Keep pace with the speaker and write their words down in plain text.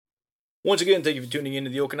Once again, thank you for tuning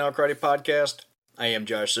into the Okinawa Karate Podcast. I am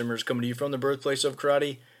Josh Simmers, coming to you from the birthplace of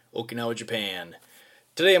karate, Okinawa, Japan.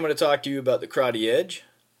 Today I'm going to talk to you about the Karate Edge,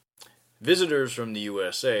 visitors from the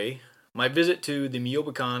USA, my visit to the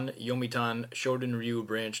Myobukan Yomitan Shoden Ryu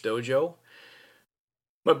Branch Dojo,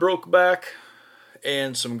 my broke back,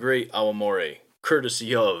 and some great awamori,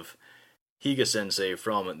 courtesy of Higa Sensei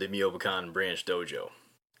from the Myobukan Branch Dojo.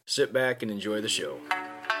 Sit back and enjoy the show.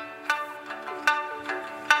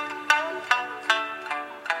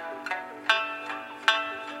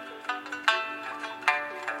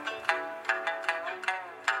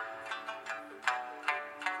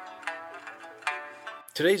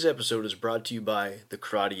 Today's episode is brought to you by The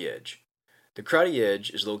Karate Edge. The Karate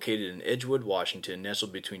Edge is located in Edgewood, Washington,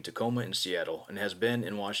 nestled between Tacoma and Seattle, and has been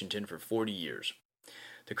in Washington for 40 years.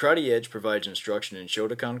 The Karate Edge provides instruction in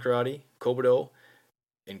Shotokan Karate, Kobudo,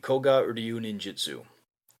 and Koga Ryu Ninjutsu.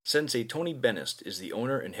 Sensei Tony Bennest is the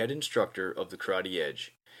owner and head instructor of The Karate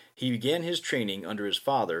Edge. He began his training under his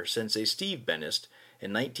father, Sensei Steve Bennest,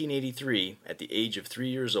 in 1983 at the age of 3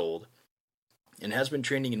 years old, and has been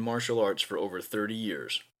training in martial arts for over 30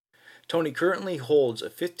 years. Tony currently holds a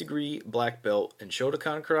 5th degree black belt in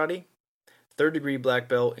Shotokan Karate, 3rd degree black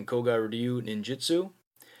belt in Koga Ryu Ninjutsu,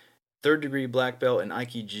 3rd degree black belt in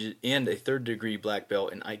Aiki and a 3rd degree black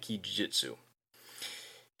belt in Aiki Jiu-Jitsu.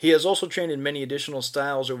 He has also trained in many additional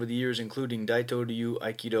styles over the years, including Daito Ryu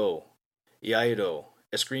Aikido, Iaido,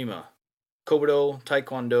 Eskrima, Kobudo,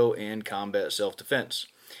 Taekwondo, and combat self-defense.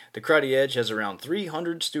 The Karate Edge has around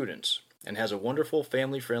 300 students and has a wonderful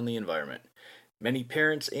family-friendly environment. Many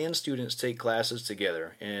parents and students take classes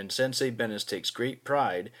together, and Sensei Bennest takes great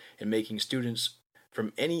pride in making students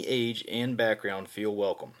from any age and background feel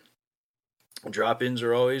welcome. Drop-ins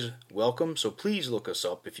are always welcome, so please look us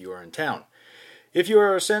up if you are in town. If you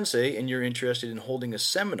are a sensei and you're interested in holding a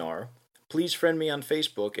seminar, please friend me on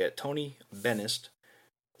Facebook at Tony Bennest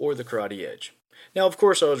or The Karate Edge. Now, of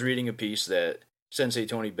course, I was reading a piece that Sensei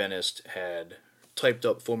Tony Bennest had typed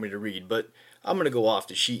up for me to read, but I'm going to go off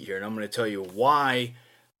the sheet here and I'm going to tell you why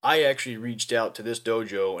I actually reached out to this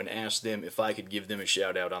dojo and asked them if I could give them a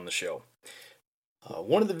shout out on the show.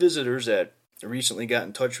 One of the visitors that recently got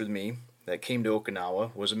in touch with me that came to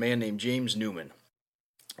Okinawa was a man named James Newman.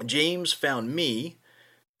 James found me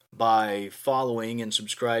by following and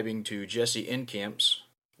subscribing to Jesse Encamp's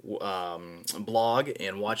blog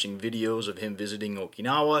and watching videos of him visiting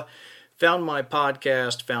Okinawa. Found my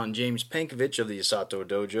podcast, found James Pankovich of the Isato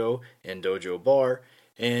Dojo and Dojo Bar,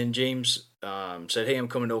 and James said, hey, I'm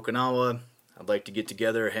coming to Okinawa. I'd like to get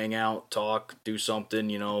together, hang out, talk, do something,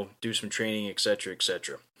 do some training, etc.,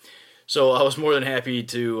 etc. So I was more than happy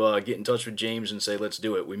to get in touch with James and say, let's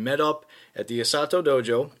do it. We met up at the Isato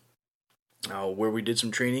Dojo, where we did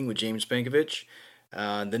some training with James Pankovich.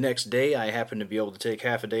 The next day, I happened to be able to take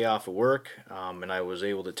half a day off of work, and I was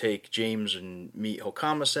able to take James and meet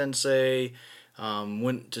Hokama Sensei,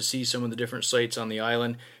 went to see some of the different sites on the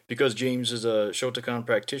island. Because James is a Shotokan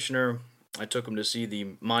practitioner, I took him to see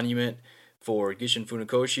the monument for Gishin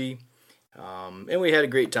Funakoshi, and we had a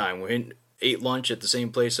great time. We ate lunch at the same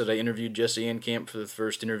place that I interviewed Jesse Enkamp for the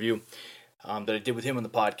first interview that I did with him on the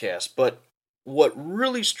podcast. But what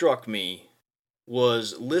really struck me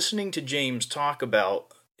was listening to James talk about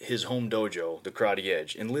his home dojo, the Karate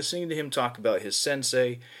Edge, and listening to him talk about his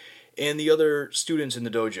sensei and the other students in the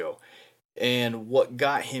dojo, and what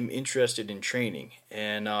got him interested in training.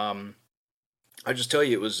 And I just tell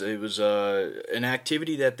you, it was an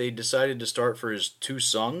activity that they decided to start for his two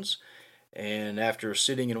sons. And after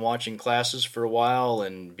sitting and watching classes for a while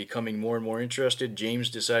and becoming more and more interested, James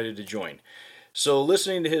decided to join. So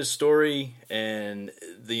listening to his story and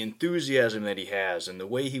the enthusiasm that he has and the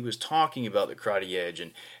way he was talking about the Karate Edge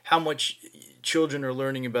and how much children are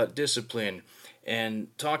learning about discipline and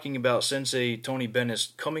talking about Sensei Tony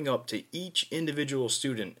Bennest coming up to each individual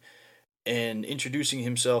student and introducing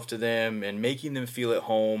himself to them and making them feel at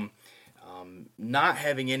home, not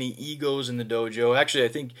having any egos in the dojo. Actually, I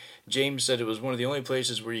think James said it was one of the only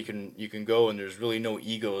places where you can go and there's really no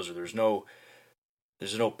egos, or there's no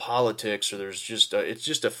politics, or there's just it's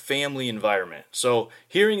just a family environment. So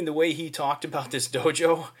hearing the way he talked about this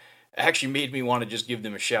dojo actually made me want to just give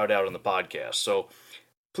them a shout out on the podcast. So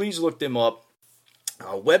please look them up.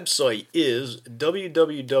 Our website is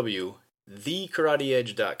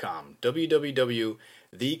www.thekarateedge.com.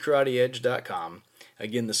 www.thekarateedge.com.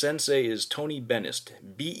 Again, the sensei is Tony Bennest,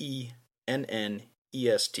 Bennest.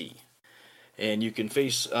 And you can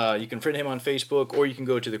friend him on Facebook, or you can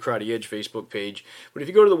go to the Karate Edge Facebook page. But if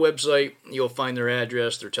you go to the website, you'll find their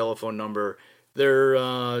address, their telephone number.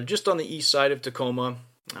 They're just on the east side of Tacoma.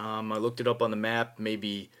 I looked it up on the map,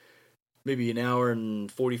 maybe maybe an hour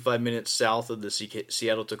and 45 minutes south of the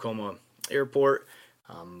Seattle-Tacoma airport.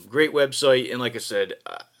 Great website, and like I said,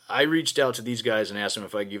 I reached out to these guys and asked them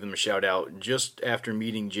if I could give them a shout out just after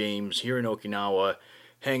meeting James here in Okinawa,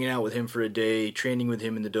 hanging out with him for a day, training with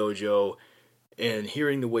him in the dojo, and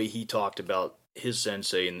hearing the way he talked about his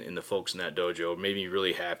sensei and the folks in that dojo made me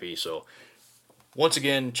really happy. So once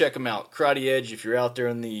again, check them out. Karate Edge, if you're out there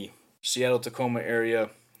in the Seattle-Tacoma area,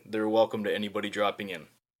 they're welcome to anybody dropping in.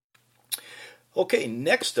 Okay,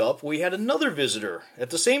 next up, we had another visitor. At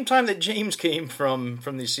the same time that James came from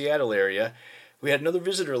the Seattle area, we had another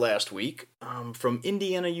visitor last week from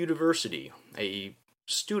Indiana University, a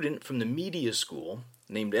student from the media school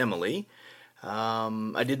named Emily.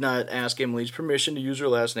 I did not ask Emily's permission to use her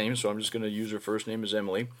last name, so I'm just going to use her first name as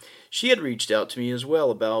Emily. She had reached out to me as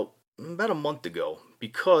well about a month ago,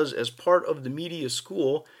 because as part of the media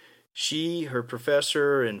school, she, her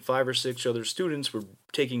professor, and 5 or 6 other students were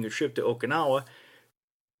taking a trip to Okinawa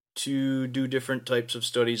to do different types of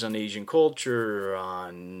studies on Asian culture,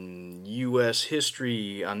 on U.S.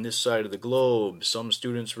 history, on this side of the globe. Some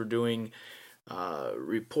students were doing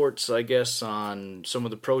reports, I guess, on some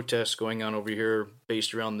of the protests going on over here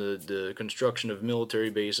based around the construction of military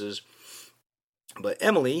bases. But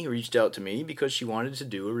Emily reached out to me because she wanted to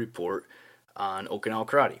do a report on Okinawa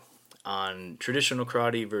karate, on traditional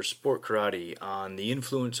karate versus sport karate, on the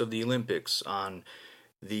influence of the Olympics, on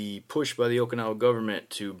the push by the Okinawa government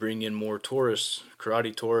to bring in more tourists,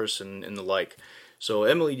 karate tourists, and the like. So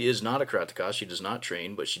Emily is not a karateka, she does not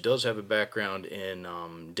train, but she does have a background in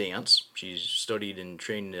dance. She's studied and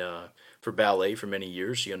trained for ballet for many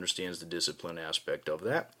years. She understands the discipline aspect of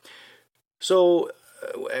that. So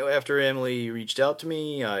after Emily reached out to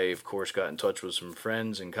me, I, of course, got in touch with some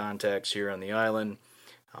friends and contacts here on the island.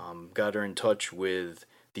 Got her in touch with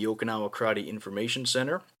the Okinawa Karate Information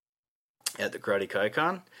Center at the Karate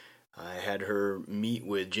Kaikon. I had her meet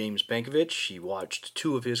with James Pankovic. She watched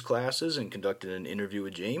 2 of his classes and conducted an interview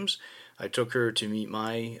with James. I took her to meet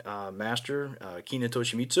my master, Kina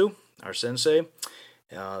Toshimitsu, our sensei.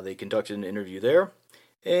 They conducted an interview there.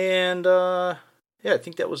 And yeah, I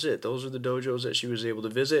think that was it. Those are the dojos that she was able to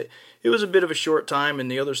visit. It was a bit of a short time, and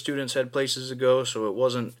the other students had places to go, so it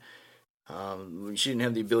wasn't, she didn't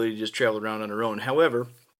have the ability to just travel around on her own. However,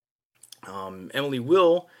 Emily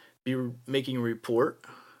will be making a report,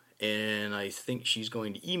 and I think she's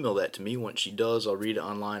going to email that to me. Once she does, I'll read it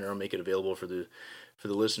online, or I'll make it available for the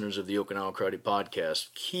listeners of the Okinawa Karate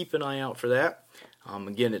Podcast. Keep an eye out for that.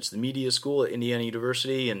 Again, it's the media school at Indiana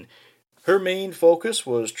University, and her main focus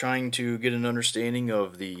was trying to get an understanding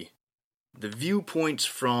of the viewpoints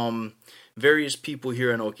from various people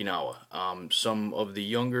here in Okinawa. Some of the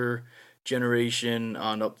younger generation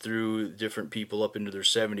on up through different people up into their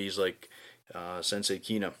 70s, like Sensei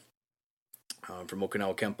Kina from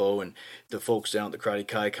Okinawa Kempo, and the folks down at the Karate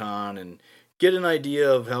Kaikon, and get an idea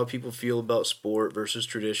of how people feel about sport versus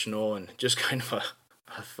traditional, and just kind of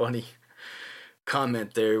a funny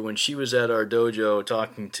comment there when she was at our dojo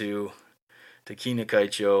talking to Kina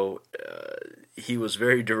Kaicho. He was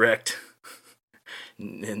very direct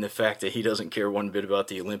in the fact that he doesn't care one bit about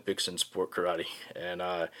the Olympics and sport karate,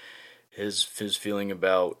 and his feeling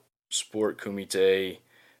about sport kumite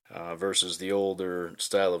versus the older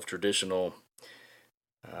style of traditional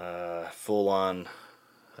full-on,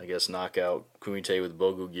 I guess, knockout kumite with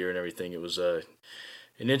bogu gear and everything. It was an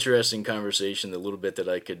interesting conversation, the little bit that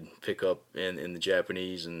I could pick up in the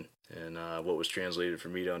Japanese and what was translated for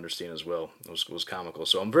me to understand as well was comical.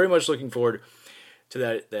 So I'm very much looking forward to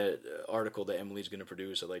that article that Emily's going to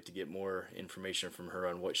produce. I'd like to get more information from her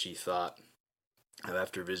on what she thought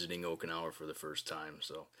after visiting Okinawa for the first time.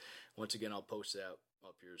 So once again, I'll post that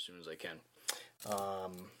up here as soon as I can.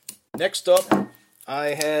 Next up, I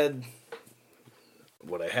had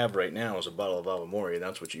what I have right now is a bottle of Awamori.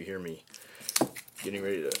 That's what you hear me getting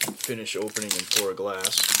ready to finish opening and pour a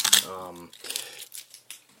glass.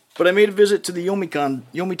 But I made a visit to the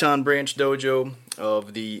Yomitan branch dojo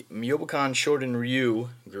of the Myobokan Shorin Ryu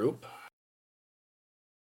group.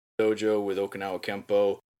 Dojo with Okinawa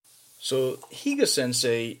Kempo. So Higa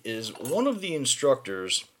Sensei is one of the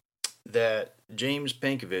instructors that James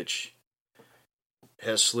Pankovic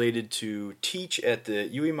has slated to teach at the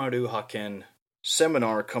Yuimaru Haken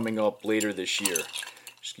seminar coming up later this year.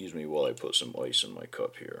 Excuse me while I put some ice in my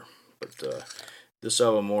cup here. But this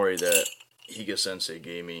Awamori that Higa Sensei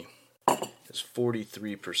gave me is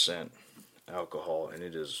 43% alcohol, and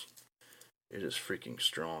it is freaking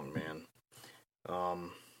strong, man.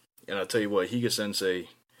 And I'll tell you what, Higa Sensei,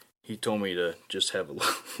 he told me to just have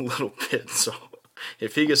a little bit. So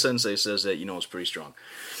if Higa Sensei says that, you know it's pretty strong.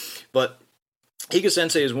 But Higa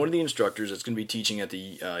Sensei is one of the instructors that's going to be teaching at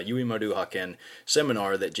the Uemado Hakken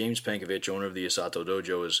seminar that James Pankovic, owner of the Isato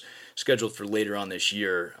Dojo, is scheduled for later on this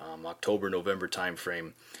year, October-November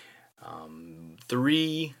timeframe.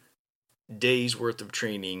 3 days worth of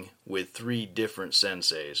training with 3 different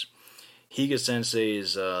senseis. Higa Sensei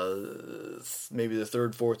is maybe the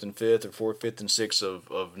 3rd, 4th, and 5th, or 4th, 5th, and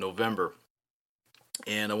 6th of November.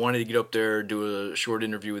 And I wanted to get up there, do a short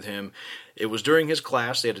interview with him. It was during his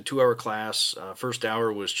class. They had a 2-hour class. First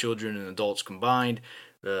hour was children and adults combined.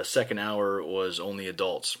 The second hour was only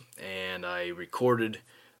adults. And I recorded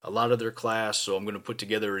a lot of their class, so I'm going to put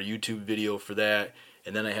together a YouTube video for that.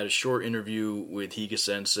 And then I had a short interview with Higa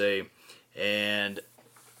Sensei. And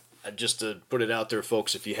just to put it out there,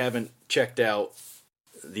 folks, if you haven't checked out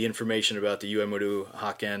the information about the Uemado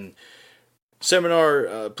Hakken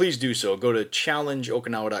seminar, please do so. Go to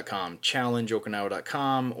challengeokinawa.com,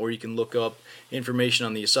 challengeokinawa.com, or you can look up information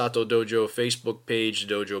on the Isato Dojo Facebook page,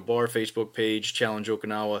 the Dojo Bar Facebook page, Challenge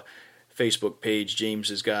Okinawa Facebook page. James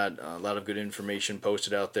has got a lot of good information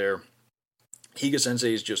posted out there. Higa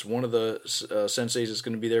Sensei is just one of the senseis that's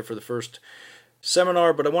going to be there for the first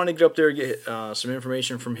seminar, but I want to get up there and get some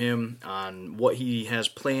information from him on what he has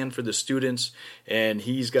planned for the students, and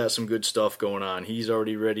he's got some good stuff going on. He's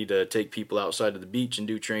already ready to take people outside of the beach and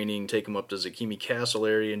do training, take them up to Zakimi Castle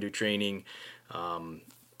area and do training,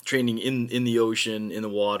 training in the ocean, in the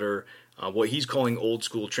water, what he's calling old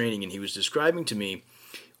school training. And he was describing to me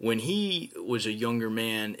when he was a younger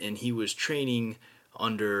man and he was training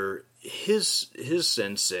under his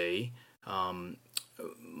sensei,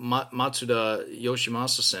 Matsuda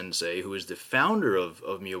Yoshimasa Sensei, who is the founder of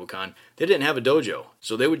Myobokan. They didn't have a dojo,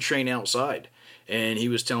 so they would train outside. And he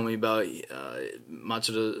was telling me about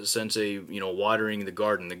Matsuda Sensei, watering the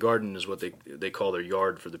garden. The garden is what they call their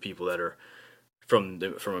yard for the people that are from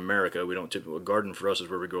America. We don't typically, a garden for us is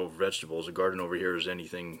where we grow vegetables. A garden over here is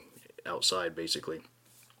anything outside, basically.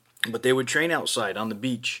 But they would train outside on the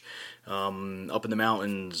beach, up in the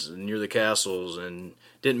mountains, near the castles, and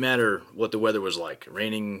didn't matter what the weather was like.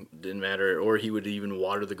 Raining didn't matter, or he would even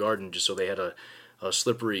water the garden just so they had a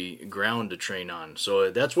slippery ground to train on.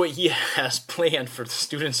 So that's what he has planned for the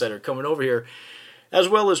students that are coming over here, as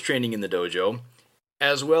well as training in the dojo,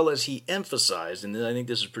 as well as he emphasized, and I think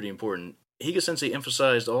this is pretty important, Higa Sensei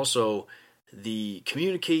emphasized also the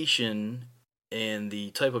communication and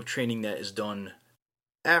the type of training that is done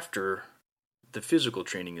after the physical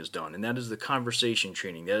training is done, and that is the conversation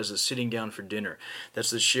training. That is the sitting down for dinner.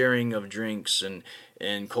 That's the sharing of drinks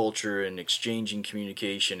and culture and exchanging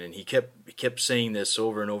communication. And he kept saying this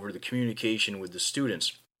over and over, the communication with the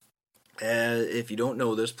students. If you don't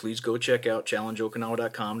know this, please go check out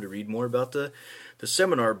challengeokinawa.com to read more about the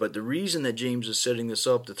seminar. But the reason that James is setting this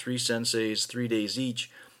up, the 3 senseis, 3 days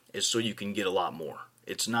each, is so you can get a lot more.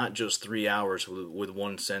 It's not just 3 hours with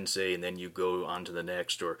one sensei and then you go on to the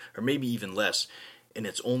next, or maybe even less. And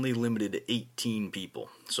it's only limited to 18 people.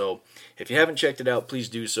 So if you haven't checked it out, please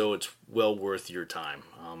do so. It's well worth your time.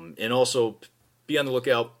 And also be on the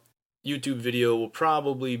lookout. YouTube video will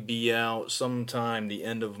probably be out sometime the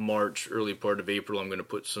end of March, early part of April. I'm going to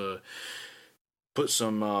put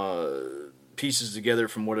some pieces together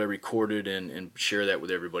from what I recorded and share that with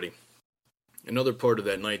everybody. Another part of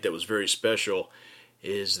that night that was very special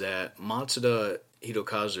is that Matsuda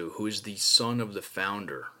Hirokazu, who is the son of the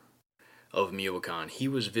founder of Myobokan, he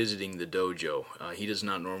was visiting the dojo. He does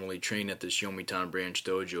not normally train at this Yomitan branch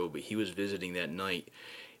dojo, but he was visiting that night.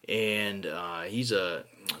 And he's a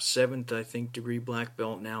 7th, I think, degree black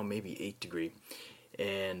belt now, maybe 8th degree.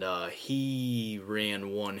 And he ran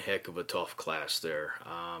one heck of a tough class there.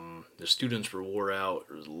 The students were wore out.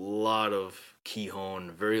 There was a lot of kihon,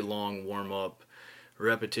 very long warm-up,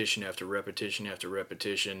 repetition after repetition after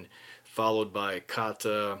repetition, followed by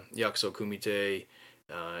kata, yakuso kumite,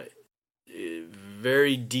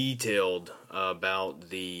 very detailed about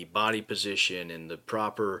the body position and the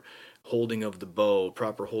proper holding of the bow,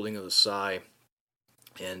 proper holding of the sai,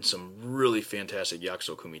 and some really fantastic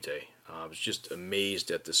yakuso kumite. I was just amazed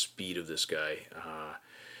at the speed of this guy.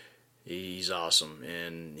 He's awesome,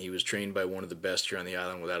 and he was trained by one of the best here on the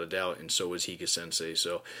island without a doubt, and so was Higa Sensei.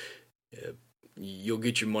 So you'll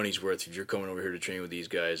get your money's worth if you're coming over here to train with these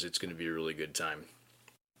guys. It's going to be a really good time.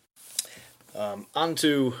 On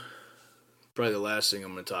to probably the last thing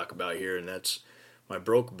I'm going to talk about here, and that's my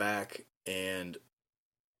broke back and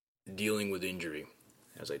dealing with injury,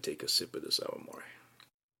 as I take a sip of this awamori.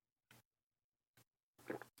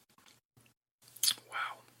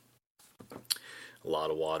 Wow. A lot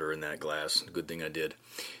of water in that glass. Good thing I did.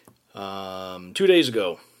 2 days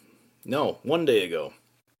ago. No, 1 day ago.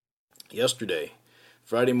 Yesterday,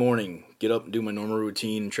 Friday morning, get up and do my normal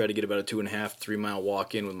routine, try to get about a 2.5, 3 mile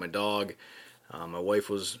walk in with my dog. My wife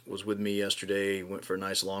was with me yesterday, went for a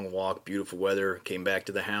nice long walk, beautiful weather, came back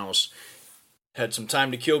to the house, had some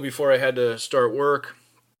time to kill before I had to start work,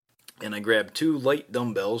 and I grabbed two light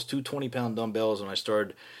dumbbells, two 20-pound dumbbells, and I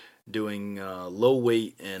started doing low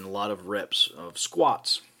weight and a lot of reps of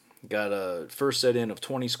squats. Got a first set in of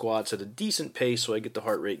 20 squats at a decent pace so I get the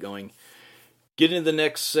heart rate going. Get into the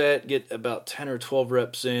next set, get about 10 or 12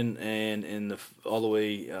 reps in, and in the all the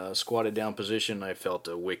way squatted down position, I felt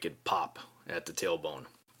a wicked pop at the tailbone.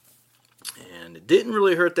 And it didn't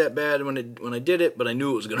really hurt that bad when I did it, but I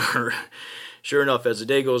knew it was going to hurt. Sure enough, as the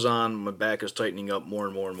day goes on, my back is tightening up more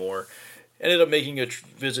and more and more. Ended up making a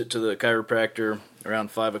visit to the chiropractor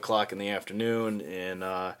around 5 o'clock in the afternoon,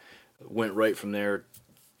 and went right from there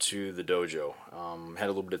to the dojo. Had a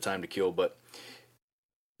little bit of time to kill, but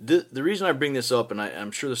the reason I bring this up, and I'm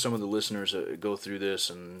sure there's some of the listeners that go through this,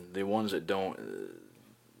 and the ones that don't,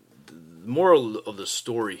 the moral of the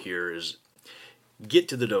story here is get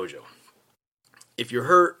to the dojo. If you're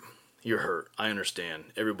hurt, you're hurt. I understand.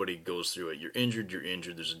 Everybody goes through it. You're injured, you're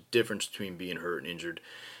injured. There's a difference between being hurt and injured.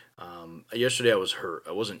 Yesterday I was hurt.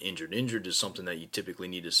 I wasn't injured. Injured is something that you typically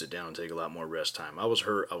need to sit down and take a lot more rest time. I was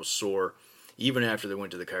hurt. I was sore. Even after they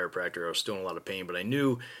went to the chiropractor, I was still in a lot of pain, but I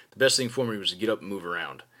knew the best thing for me was to get up and move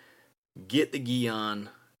around. Get the gi on,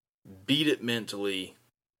 beat it mentally,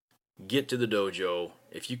 get to the dojo.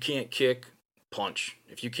 If you can't kick, punch.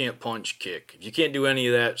 If you can't punch, kick. If you can't do any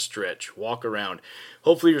of that, stretch. Walk around.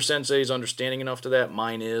 Hopefully your sensei is understanding enough to that.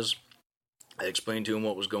 Mine is. I explained to him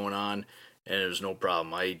what was going on, and it was no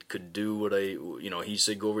problem. I could do what he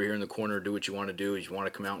said, go over here in the corner, do what you want to do. If you want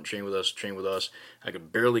to come out and train with us, train with us. I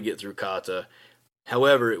could barely get through kata.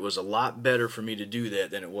 However, it was a lot better for me to do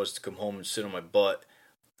that than it was to come home and sit on my butt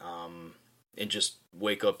and just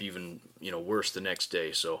wake up even, worse the next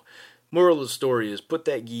day. So, moral of the story is put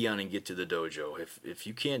that gi on and get to the dojo. If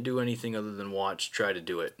you can't do anything other than watch, try to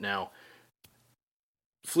do it. Now,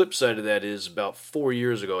 flip side of that is about 4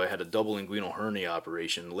 years ago, I had a double inguinal hernia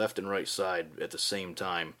operation, left and right side at the same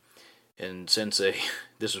time. And Sensei,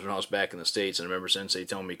 this was when I was back in the States, and I remember Sensei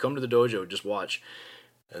telling me, come to the dojo, just watch.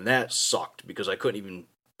 And that sucked because I couldn't even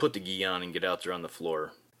put the gi on and get out there on the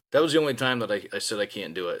floor. That was the only time that I said I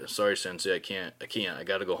can't do it. Sorry, Sensei, I can't. I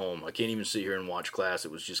got to go home. I can't even sit here and watch class.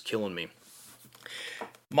 It was just killing me.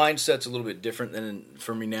 Mindset's a little bit different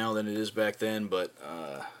for me now than it is back then, but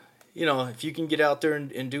if you can get out there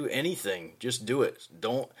and do anything, just do it.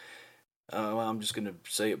 Don't, I'm just going to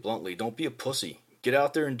say it bluntly, don't be a pussy. Get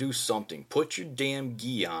out there and do something. Put your damn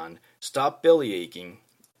gi on, stop belly aching,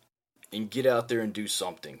 and get out there and do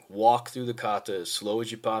something. Walk through the kata as slow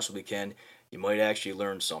as you possibly can. You might actually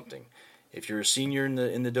learn something. If you're a senior in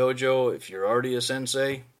the dojo, if you're already a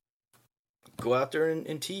sensei, go out there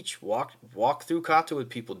and teach. Walk through kata with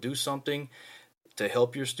people. Do something to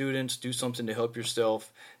help your students. Do something to help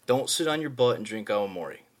yourself. Don't sit on your butt and drink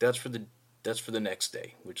awamori. That's for the next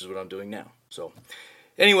day, which is what I'm doing now. So,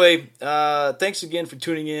 anyway, thanks again for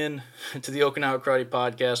tuning in to the Okinawa Karate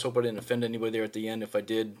Podcast. Hope I didn't offend anybody there at the end. If I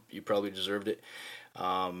did, you probably deserved it.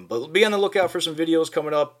 But be on the lookout for some videos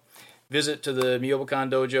coming up. Visit to the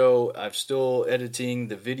Miyobukan Dojo. I'm still editing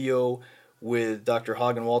the video with Dr.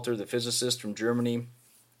 Hagen Walter, the physicist from Germany.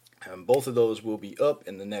 Both of those will be up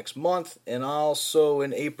in the next month. And also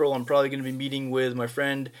in April, I'm probably going to be meeting with my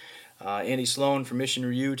friend Andy Sloan from Mission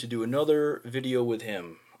Ryu to do another video with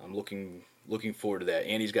him. I'm looking forward to that.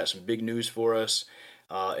 Andy's got some big news for us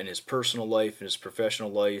in his personal life, in his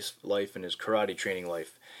professional life, and his karate training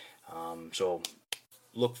life. So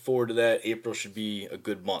look forward to that. April should be a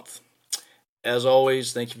good month. As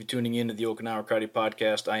always, thank you for tuning in to the Okinawa Karate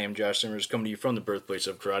Podcast. I am Josh Simmers, coming to you from the birthplace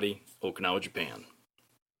of karate, Okinawa, Japan.